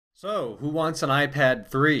So, who wants an iPad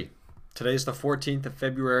 3? Today's the 14th of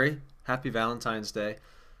February. Happy Valentine's Day.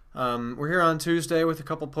 We're here on Tuesday with a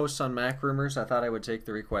couple posts on Mac Rumors. I thought I would take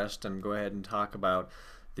the request and go ahead and talk about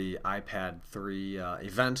the iPad 3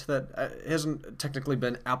 event that hasn't technically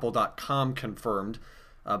been Apple.com confirmed,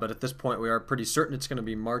 but at this point we are pretty certain it's going to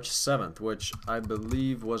be March 7th, which I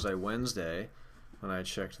believe was a Wednesday when I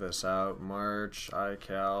checked this out. March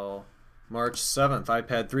 7th,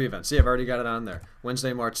 iPad 3 event. See, I've already got it on there.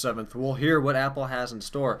 Wednesday, March 7th. We'll hear what Apple has in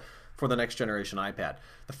store for the next generation iPad.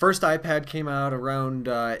 The first iPad came out around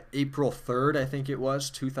April 3rd, I think it was,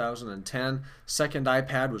 2010. Second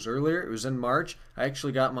iPad was earlier. It was in March. I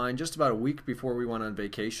actually got mine just about a week before we went on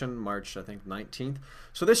vacation, March, I think, 19th.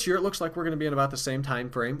 So this year it looks like we're going to be in about the same time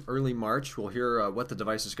frame, early March. We'll hear what the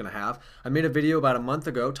device is going to have. I made a video about a month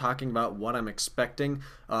ago talking about what I'm expecting.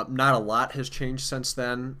 Not a lot has changed since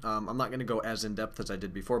then. I'm not going to go as in-depth as I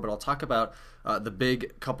did before, but I'll talk about the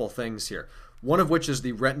big couple things here. One of which is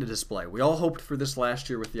the Retina display. We all hoped for this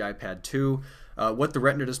last year with the iPad 2. What the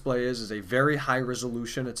Retina display is a very high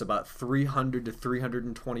resolution. It's about 300 to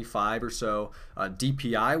 325 or so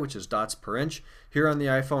DPI, which is dots per inch. Here on the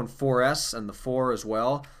iPhone 4S and the 4 as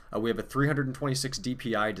well, we have a 326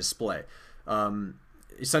 DPI display.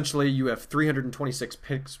 Essentially, you have 326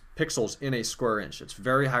 pixels in a square inch. It's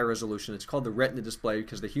very high resolution. It's called the Retina display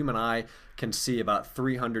because the human eye can see about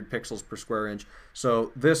 300 pixels per square inch.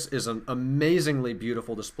 So this is an amazingly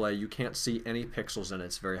beautiful display. You can't see any pixels in it.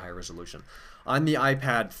 It's very high resolution. On the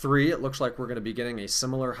iPad 3, it looks like we're going to be getting a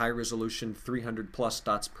similar high resolution 300 plus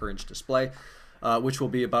dots per inch display. Which will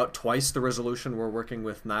be about twice the resolution we're working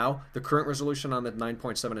with now. The current resolution on the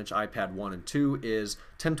 9.7-inch iPad 1 and 2 is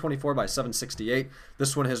 1024 by 768.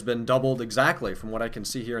 This one has been doubled exactly from what I can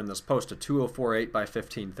see here in this post to 2048 by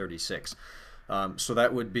 1536. So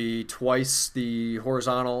that would be twice the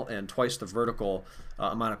horizontal and twice the vertical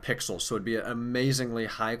amount of pixels. So it'd be an amazingly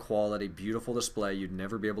high quality, beautiful display. You'd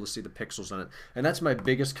never be able to see the pixels on it. And that's my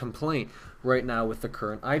biggest complaint right now with the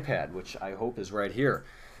current iPad, which I hope is right here.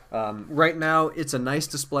 Right now, it's a nice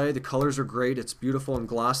display. The colors are great. It's beautiful and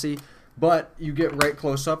glossy. But you get right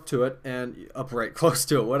close up to it and right close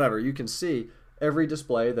to it, whatever. You can see every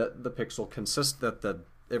display that the pixel consists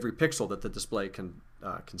every pixel that the display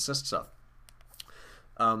consists of.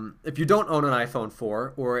 If you don't own an iPhone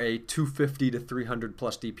 4 or a 250 to 300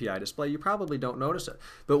 plus DPI display, you probably don't notice it.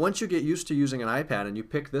 But once you get used to using an iPad and you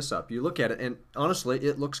pick this up, you look at it, and honestly,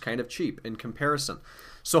 it looks kind of cheap in comparison.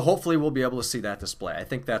 So hopefully we'll be able to see that display. I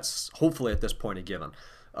think that's hopefully at this point a given.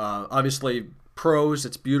 Obviously, pros,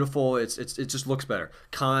 it's beautiful. It just looks better.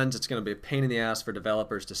 Cons, it's going to be a pain in the ass for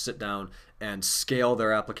developers to sit down and scale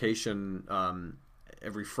their application,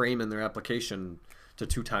 every frame in their application to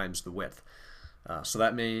 2 times the width. So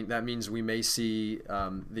that means we may see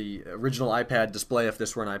the original iPad display, if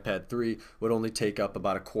this were an iPad 3, would only take up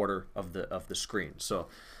about a quarter of the screen. So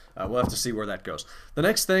we'll have to see where that goes. The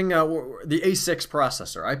next thing, the A6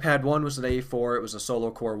 processor. iPad 1 was an A4. It was a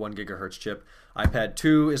solo core 1 gigahertz chip. iPad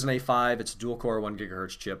 2 is an A5. It's a dual core 1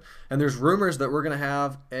 gigahertz chip. And there's rumors that we're going to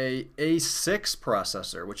have a A6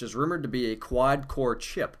 processor, which is rumored to be a quad core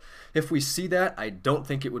chip. If we see that, I don't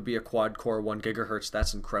think it would be a quad core 1 gigahertz.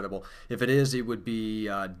 That's incredible. If it is, it would be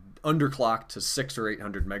underclocked to 600 or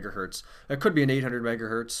 800 megahertz. It could be an 800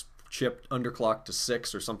 megahertz chip underclocked to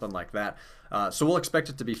 6 or something like that. So we'll expect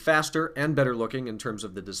it to be faster and better looking in terms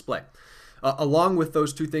of the display. Along with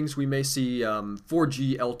those two things, we may see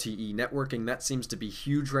 4G LTE networking. That seems to be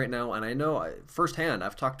huge right now, and I know firsthand,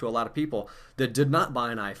 I've talked to a lot of people that did not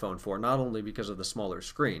buy an iPhone 4, not only because of the smaller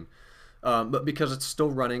screen, but because it's still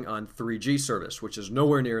running on 3G service, which is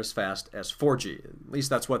nowhere near as fast as 4G. At least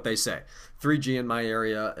that's what they say. 3G in my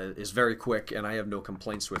area is very quick, and I have no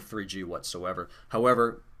complaints with 3G whatsoever.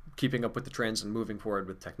 However, keeping up with the trends and moving forward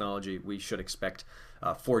with technology, we should expect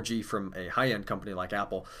 4G from a high-end company like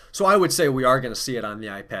Apple. So I would say we are going to see it on the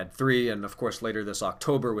iPad 3, and of course later this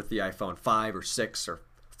October with the iPhone 5 or 6 or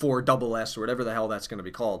 4SS or whatever the hell that's going to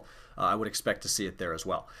be called. I would expect to see it there as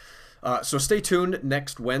well. So stay tuned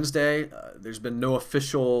next Wednesday. There's been no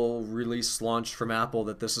official release launch from Apple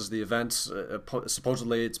that this is the event.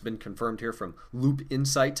 Supposedly it's been confirmed here from Loop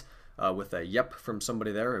Insight, with a yep from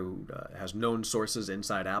somebody there who has known sources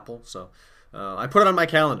inside Apple. So I put it on my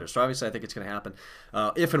calendar, so obviously I think it's going to happen.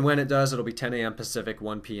 If and when it does, it'll be 10 a.m. Pacific,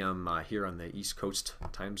 1 p.m. Here on the East Coast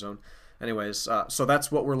time zone. Anyways, so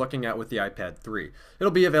that's what we're looking at with the iPad 3. It'll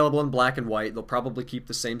be available in black and white. They'll probably keep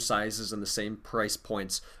the same sizes and the same price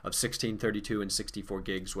points of 16, 32, and 64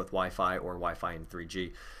 gigs with Wi-Fi or Wi-Fi and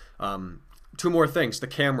 3G. Two more things. The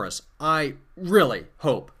cameras. I really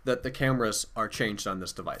hope that the cameras are changed on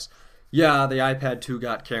this device. Yeah, the iPad 2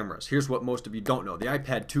 got cameras. Here's what most of you don't know. The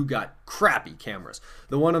iPad 2 got crappy cameras.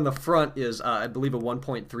 The one on the front is, I believe, a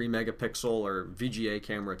 1.3 megapixel or VGA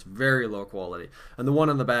camera. It's very low quality. And the one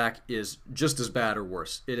on the back is just as bad or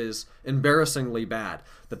worse. It is embarrassingly bad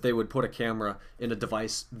that they would put a camera in a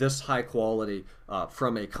device this high quality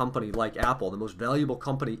from a company like Apple, the most valuable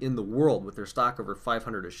company in the world with their stock over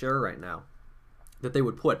 500 a share right now, that they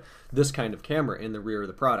would put this kind of camera in the rear of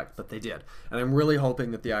the product, but they did. And I'm really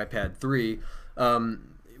hoping that the iPad 3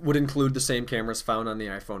 would include the same cameras found on the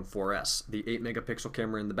iPhone 4S. The 8 megapixel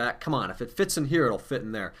camera in the back, come on, if it fits in here, it'll fit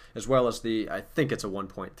in there, as well as the, I think it's a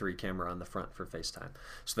 1.3 camera on the front for FaceTime.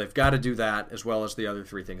 So they've got to do that, as well as the other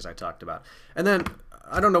three things I talked about. And then,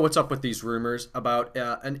 I don't know what's up with these rumors about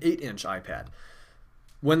an 8-inch iPad.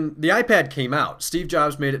 When the iPad came out, Steve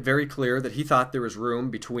Jobs made it very clear that he thought there was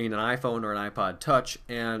room between an iPhone or an iPod Touch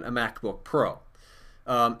and a MacBook Pro.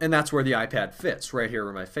 And that's where the iPad fits, right here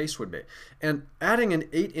where my face would be. And adding an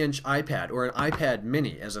 8-inch iPad, or an iPad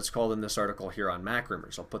mini, as it's called in this article here on Mac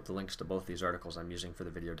Rumors, I'll put the links to both these articles I'm using for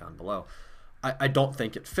the video down below, I don't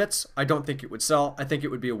think it fits. I don't think it would sell. I think it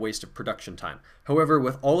would be a waste of production time. However,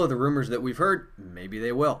 with all of the rumors that we've heard, maybe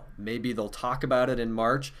they will. Maybe they'll talk about it in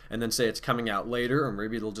March and then say it's coming out later, or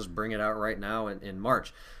maybe they'll just bring it out right now in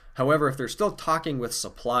March. However, if they're still talking with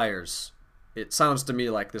suppliers, it sounds to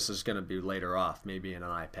me like this is going to be later off, maybe in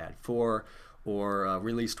an iPad 4 or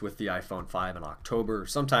released with the iPhone 5 in October,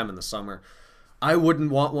 sometime in the summer. I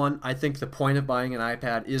wouldn't want one. I think the point of buying an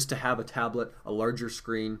iPad is to have a tablet, a larger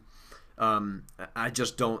screen. I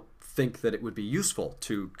just don't think that it would be useful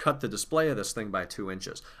to cut the display of this thing by 2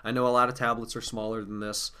 inches. I know a lot of tablets are smaller than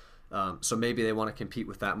this, so maybe they want to compete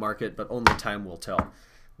with that market, but only time will tell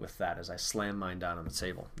with that as I slam mine down on the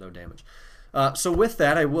table. No damage. So with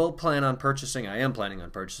that, I am planning on purchasing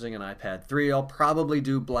an iPad 3. I'll probably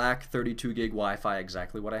do black 32 gig Wi-Fi,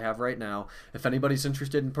 exactly what I have right now. If anybody's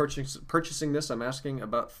interested in purchasing this, I'm asking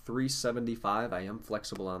about $375. I am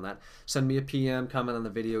flexible on that. Send me a PM, comment on the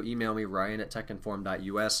video, email me,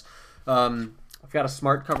 ryan@techinform.us. I've got a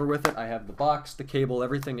smart cover with it. I have the box, the cable,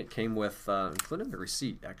 everything it came with, including the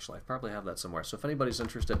receipt, actually. I probably have that somewhere. So if anybody's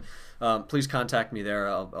interested, please contact me there.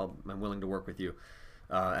 I'm willing to work with you.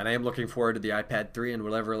 And I am looking forward to the iPad 3 and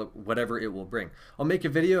whatever it will bring. I'll make a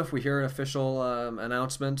video if we hear an official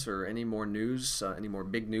announcement or any more news, any more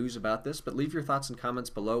big news about this. But leave your thoughts and comments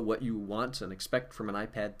below what you want and expect from an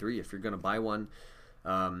iPad 3 if you're going to buy one.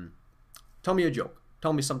 Tell me a joke.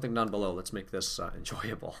 Tell me something down below. Let's make this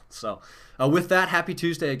enjoyable. So with that, happy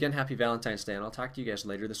Tuesday. Again, happy Valentine's Day. And I'll talk to you guys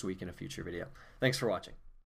later this week in a future video. Thanks for watching.